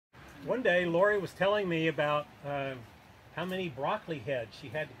one day Lori was telling me about how many broccoli heads she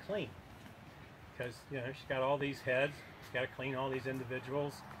had to clean. Because, you know, she's got all these heads, she's got to clean all these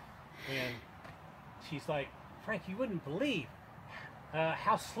individuals. And she's like, Frank, you wouldn't believe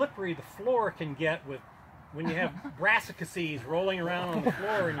how slippery the floor can get with when you have brassicas rolling around on the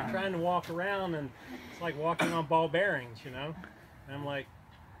floor and you're trying to walk around, and it's like walking on ball bearings, you know. And I'm like,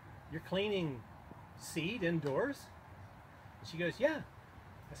 you're cleaning seed indoors? And she goes, yeah.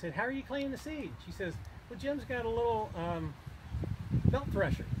 I said, how are you cleaning the seed? She says, well, Jim's got a little belt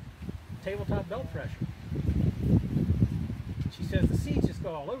thresher, tabletop belt thresher. She says, the seeds just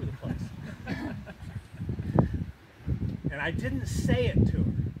go all over the place. And I didn't say it to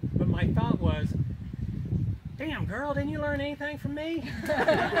her, but my thought was, damn girl, didn't you learn anything from me?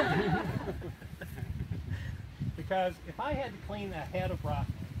 Because if I had to clean a head of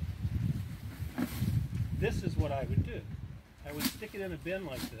broccoli, this is what I would do. I would stick it in a bin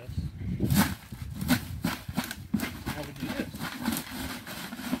like this. I would do this.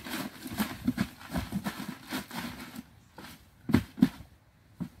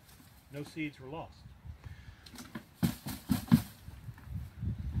 No seeds were lost.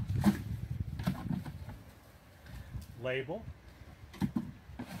 Label,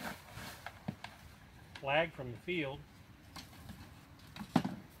 flag from the field.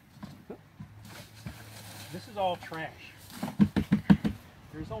 This is all trash.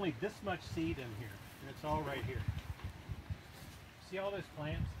 There's only this much seed in here, and it's all right here. See all those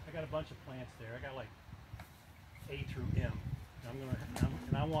plants? I got a bunch of plants there. I got like A through M.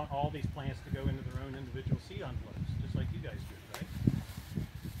 And I want all these plants to go into their own individual seed envelopes, just like you guys do, right?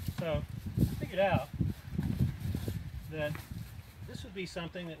 So I figured out that this would be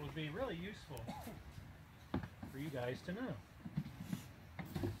something that would be really useful for you guys to know.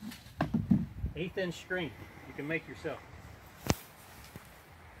 1/8 inch screen you can make yourself.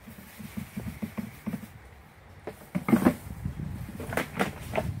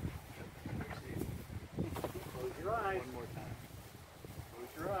 Close your eyes. One more time.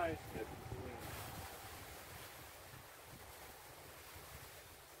 Close your eyes.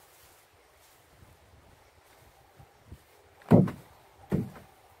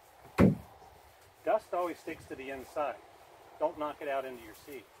 Dust always sticks to the inside. Don't knock it out into your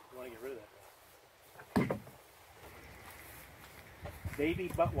seed. You want to get rid of that. Baby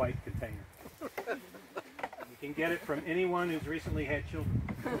butt wipe container. You can get it from anyone who's recently had children.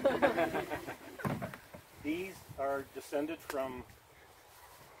 These are descended from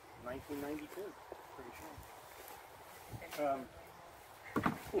 1992, pretty sure.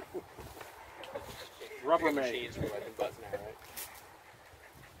 Rubbermaid.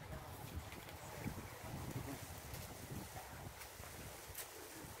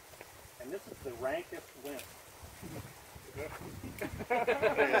 And this is the rankest wind.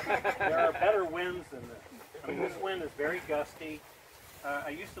 There are better winds than this. I mean, this wind is very gusty. I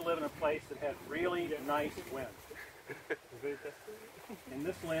used to live in a place that had really nice wind. And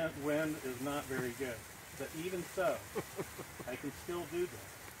this wind is not very good. But even so, I can still do this.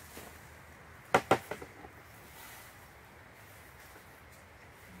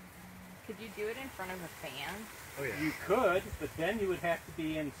 Could you do it in front of a fan? Oh, yeah. You could, but then you would have to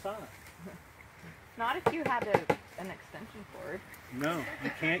be inside. Not if you had an extension cord. No,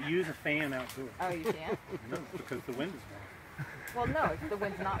 you can't use a fan outdoors. Oh, you can't? No, because the wind is blowing. Well, no, the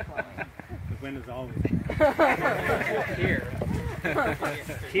wind's not blowing. The wind is always blowing.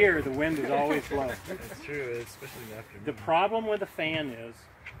 Here, the wind is always blowing. That's true, especially in the afternoon. The problem with a fan is,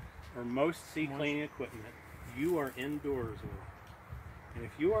 or most seed cleaning equipment, you are indoors with it. And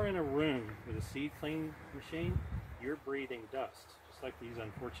if you are in a room with a seed cleaning machine, you're breathing dust. Just like these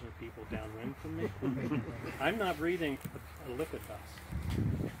unfortunate people downwind from me. I'm not breathing a liquid dust.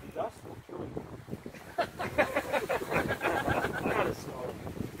 The dust will kill you.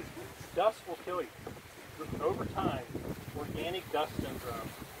 Dust will kill you. Over time, organic dust syndrome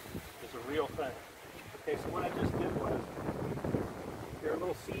is a real thing. Okay, so what I just did was, there are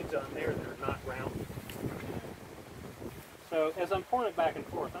little seeds on there that are not rounded. So as I'm pouring it back and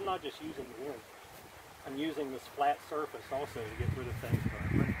forth, I'm not just using the wind. I'm using this flat surface also to get rid of things.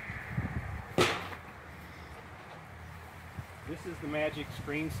 This is the magic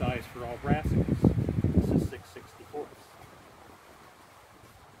screen size for all brassicas. This is 6/64.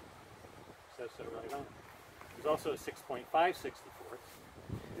 Says so right on. There's also a 6.5/64.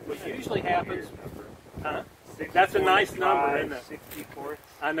 What usually happens, huh? That's a nice number, isn't it? 64.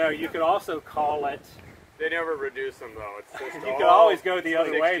 I know. You could also call it. They never reduce them though. It's just You could always go the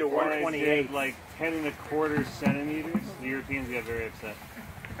other way to 64. 128. Like 10 1/4 centimeters. The Europeans get very upset.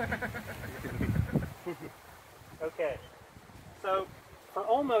 Okay, so for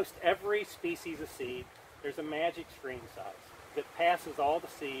almost every species of seed, there's a magic screen size that passes all the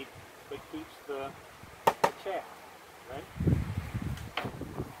seed but keeps the chaff, right?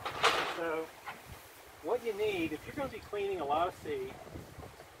 So what you need, if you're going to be cleaning a lot of seed,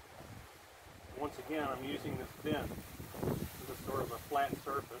 once again, I'm using this bin. This is sort of a flat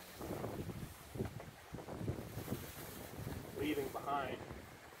surface, leaving behind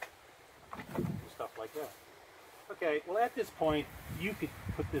stuff like that. Okay, well at this point, you could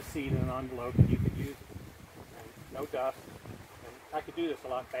put this seed in an envelope and you could use it. And no dust. And I could do this a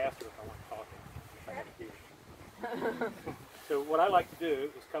lot faster if I weren't talking. If I had a beer. So what I like to do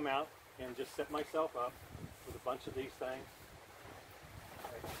is come out and just set myself up with a bunch of these things.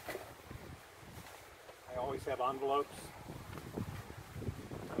 I always have envelopes.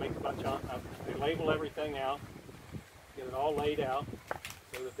 I make a bunch of, I label everything out, get it all laid out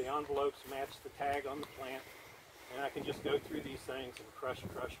so that the envelopes match the tag on the plant. And I can just go through these things and crush,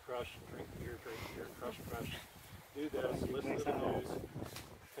 drink here, crush. Do this, listen to the news,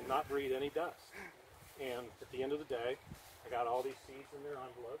 and not breathe any dust. And at the end of the day, I got all these seeds in their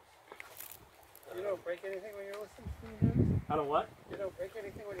envelopes. You don't break anything when you're listening to the news? I don't what? You don't break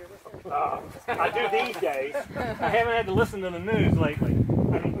anything when you're listening? I do these days. I haven't had to listen to the news lately.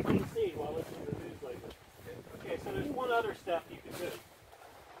 I mean, clean seed while listening to the news lately. Okay, so there's one other step you can do.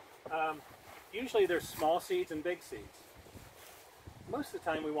 Usually there's small seeds and big seeds. Most of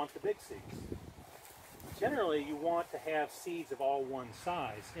the time we want the big seeds. Generally you want to have seeds of all one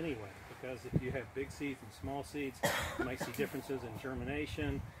size anyway, because if you have big seeds and small seeds, you might see differences in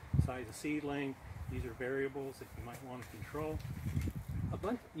germination, size of seedling. These are variables that you might want to control.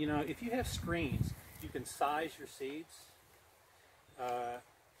 You know, if you have screens, you can size your seeds,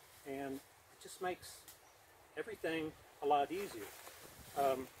 and it just makes everything a lot easier.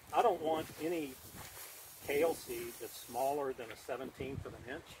 I don't want any kale seed that's smaller than a 17th of an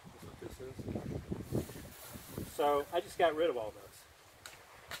inch. That's what this is. So I just got rid of all those.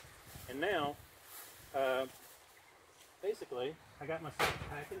 And now, basically, I got myself a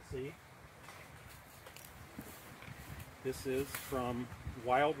packet of seed. This is from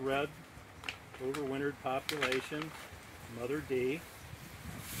Wild Red Overwintered Population, Mother D.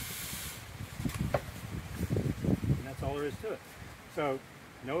 And that's all there is to it. So,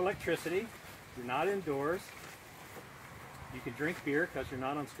 no electricity, you're not indoors, you can drink beer because you're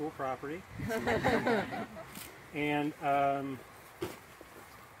not on school property, and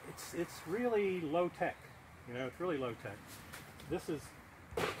it's really low tech, you know, it's really low tech. This is,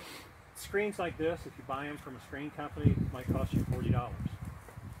 screens like this, if you buy them from a screen company, it might cost you $40.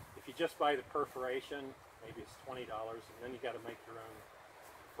 If you just buy the perforation, maybe it's $20, and then you got to make your own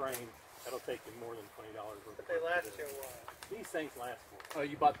frame. That'll take you more than $20 worth. But they last you a while. These things last for. Oh,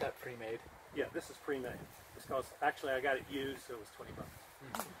 you bought that pre-made? Yeah, this is pre-made. This cost, actually I got it used, so it was 20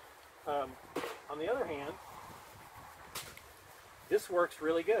 bucks. On the other hand, this works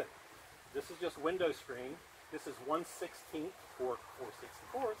really good. This is just window screen. This is 1/16 or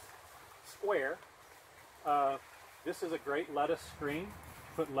 4/64 square. This is a great lettuce screen.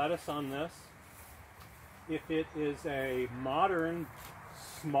 Put lettuce on this. If it is a modern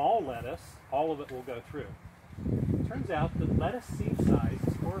small lettuce, all of it will go through. It turns out that lettuce seed size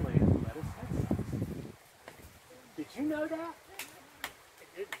is correlated with lettuce head size. Did you know that? I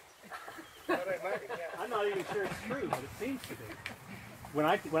didn't. But I might, yeah. I'm not even sure it's true, but it seems to be. When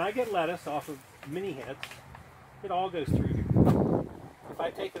I get lettuce off of mini heads, it all goes through here. If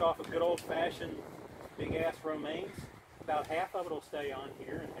I take it off of good old-fashioned big-ass romaines, about half of it will stay on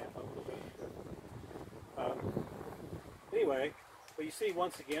here and half of it will go through. Anyway, but you see,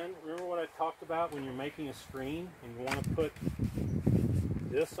 once again, remember what I talked about when you're making a screen and you want to put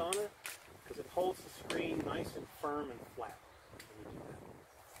this on it? Because it holds the screen nice and firm and flat when you do that.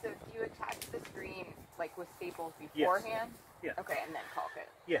 So do you attach the screen like with staples beforehand? Yeah. Okay, and then caulk it.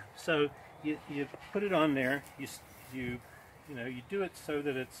 Yeah. So you put it on there. You do it so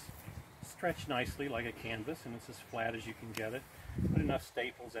that it's stretched nicely like a canvas and it's as flat as you can get it. Put enough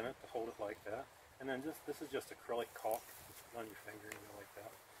staples in it to hold it like that. And then this is just acrylic caulk. Just on your finger, like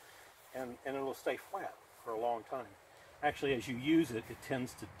that. And it'll stay flat for a long time. Actually, as you use it, it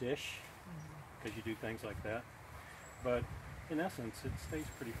tends to dish because you do things like that. But in essence, it stays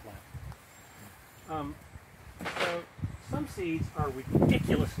pretty flat. So some seeds are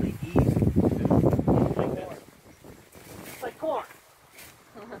ridiculously easy to do, like this. Like corn.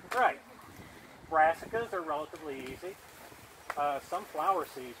 Right. Brassicas are relatively easy. Some flower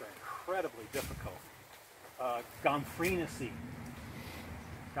seeds are incredibly difficult. Gomphrena seed.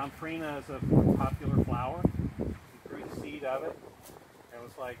 Gomphrena is a popular flower. You grew the seed of it, and it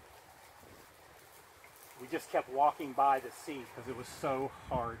was like we just kept walking by the seed because it was so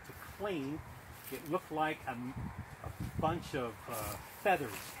hard to clean. It looked like a bunch of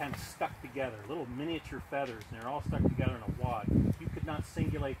feathers kind of stuck together, little miniature feathers, and they're all stuck together in a wad. You could not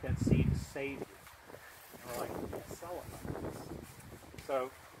singulate that seed to save you. And we're like, we can't sell it like this.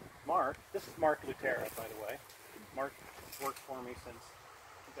 So Mark, this is Mark Lutera, by the way. Mark worked for me since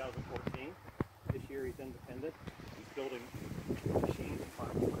 2014. This year he's independent. He's building machines and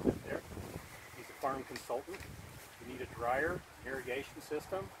farm equipment there. He's a farm consultant. You need a dryer, irrigation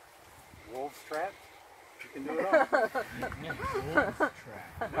system, wolves trap. You can do it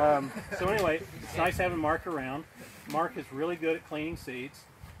all. So anyway, it's nice having Mark around. Mark is really good at cleaning seeds,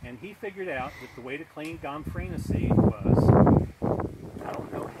 and he figured out that the way to clean Gomphrena seed was, I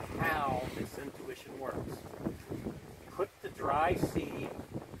don't know how this intuition works. Put the dry seed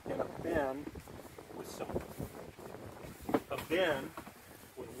in a bin with a bin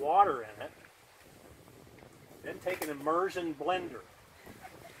with water in it, then take an immersion blender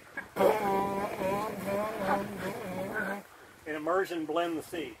and immersion blend the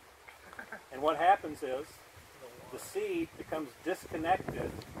seed. And what happens is the seed becomes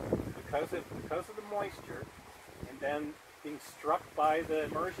disconnected because of the moisture, and then being struck by the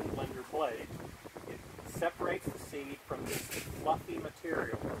immersion blender blade, it separates the seed from this fluffy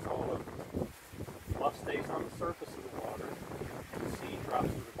material that's all over. The fluff stays on the surface of the water, and the seed drops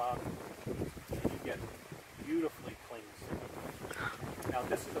to the bottom. And you get beautifully clean seed. Now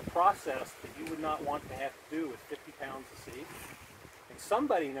this is a process that you would not want to have to do with 50 pounds of seed. And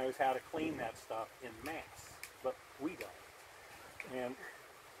somebody knows how to clean that stuff in mass, but we don't. And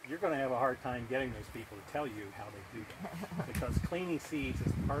you're going to have a hard time getting those people to tell you how they do that. Because cleaning seeds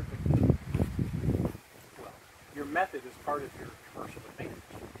is part of your method is part of your commercial advantage.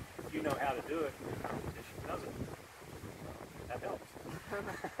 If you know how to do it, your competition doesn't. That helps.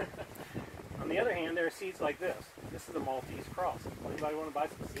 On the other hand, there are seeds like this. This is a Maltese cross. Anybody want to buy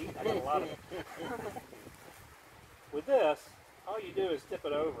some seed? I got a lot of them. With this, all you do is tip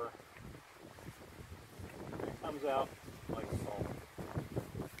it over. It comes out like salt.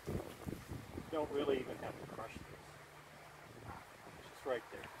 You don't really even have to crush this. It's just right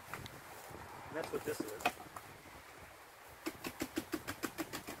there. And that's what this is.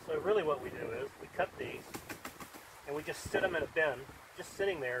 So really what we do is we cut these and we just sit them in a bin, just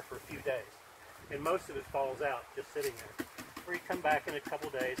sitting there for a few days. And most of it falls out just sitting there. Or you come back in a couple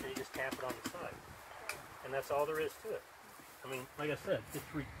days and you just tap it on the side. And that's all there is to it. I mean, like I said, it's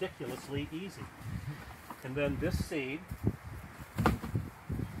ridiculously easy. And then this seed,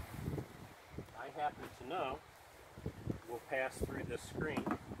 I happen to know, will pass through this screen.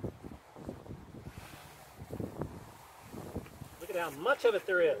 Look at how much of it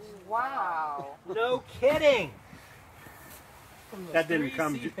there is. Wow. No kidding. That didn't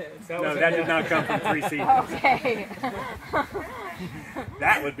come. No, that did not come from 3 seeds. Okay.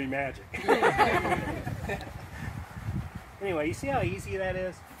 That would be magic. Anyway, you see how easy that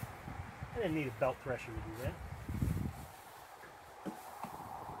is? I didn't need a belt thresher to do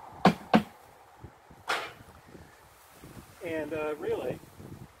that. And really,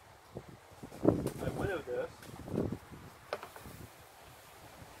 I winnowed this.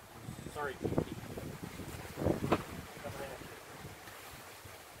 Sorry,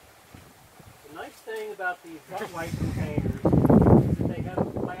 the nice thing about these wet white containers is that they have a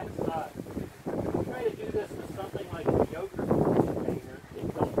flat side. If you try to do this with something like a yogurt container,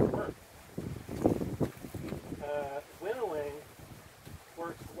 it don't work. Winnowing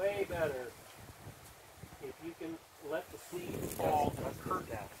works way better if you can let the seed fall in a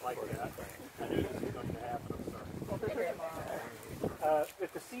curtain like that. I knew this was going to happen, I'm sorry.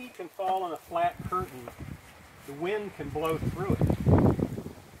 If the seed can fall in a flat curtain, the wind can blow through it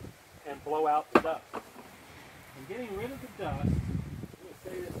and blow out the dust. And getting rid of the dust, I'm going to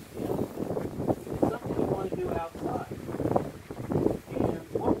say this again, is something you want to do outside. And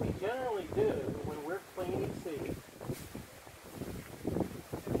what we generally do when we're cleaning seeds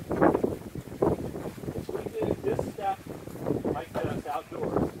is we do this step like this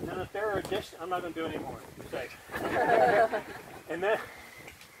outdoors. And then if there are additional, I'm not going to do any more. Say. and then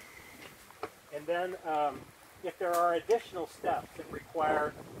if there are additional steps that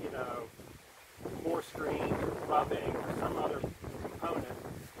require, more screens or rubbing or some other component,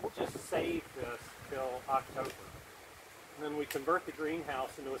 we'll just save this till October. And then we convert the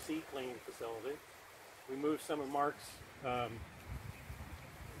greenhouse into a seed cleaning facility. We move some of Mark's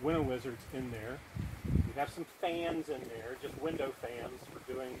winnow wizards in there. We have some fans in there, just window fans for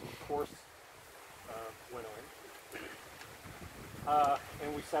doing coarse winnowing.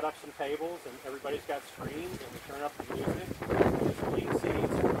 And we set up some tables, and everybody's got screens, and we turn up the music. We just clean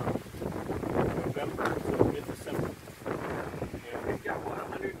seeds from November to super simple. You've got what,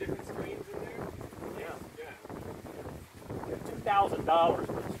 100 different screens in there? Yeah. Yeah. $2,000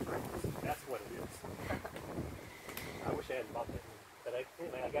 for the screens. That's what it is. I wish I hadn't bought that, but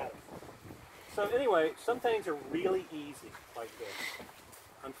anyway, I got it. So anyway, some things are really easy like this.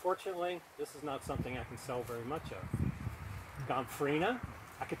 Unfortunately, this is not something I can sell very much of. Gomphrena,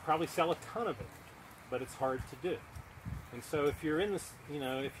 I could probably sell a ton of it, but it's hard to do. And so if you're in this,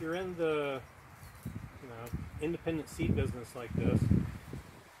 if you're in the, independent seed business like this,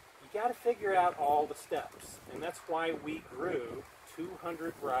 you got to figure out all the steps. And that's why we grew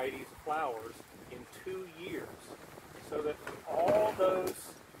 200 varieties of flowers in 2 years, so that all those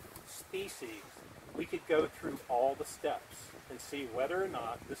species, we could go through all the steps and see whether or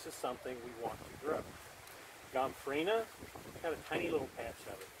not this is something we want to grow. Gomphrena, got a tiny little patch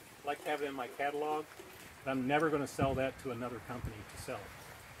of it. I'd like to have it in my catalog, but I'm never going to sell that to another company to sell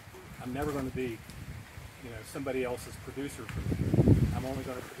it. I'm never going to be, somebody else's producer for me. I'm only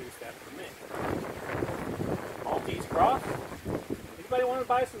going to produce that for me. Maltese cross. Anybody want to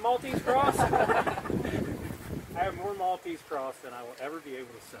buy some Maltese cross? I have more Maltese cross than I will ever be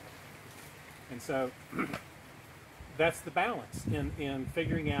able to sell. And so that's the balance in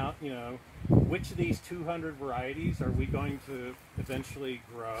figuring out, which of these 200 varieties are we going to eventually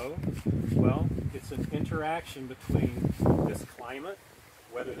grow? Well, it's an interaction between this climate,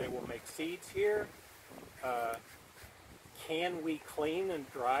 whether they will make seeds here, can we clean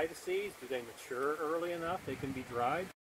and dry the seeds? Do they mature early enough they can be dried?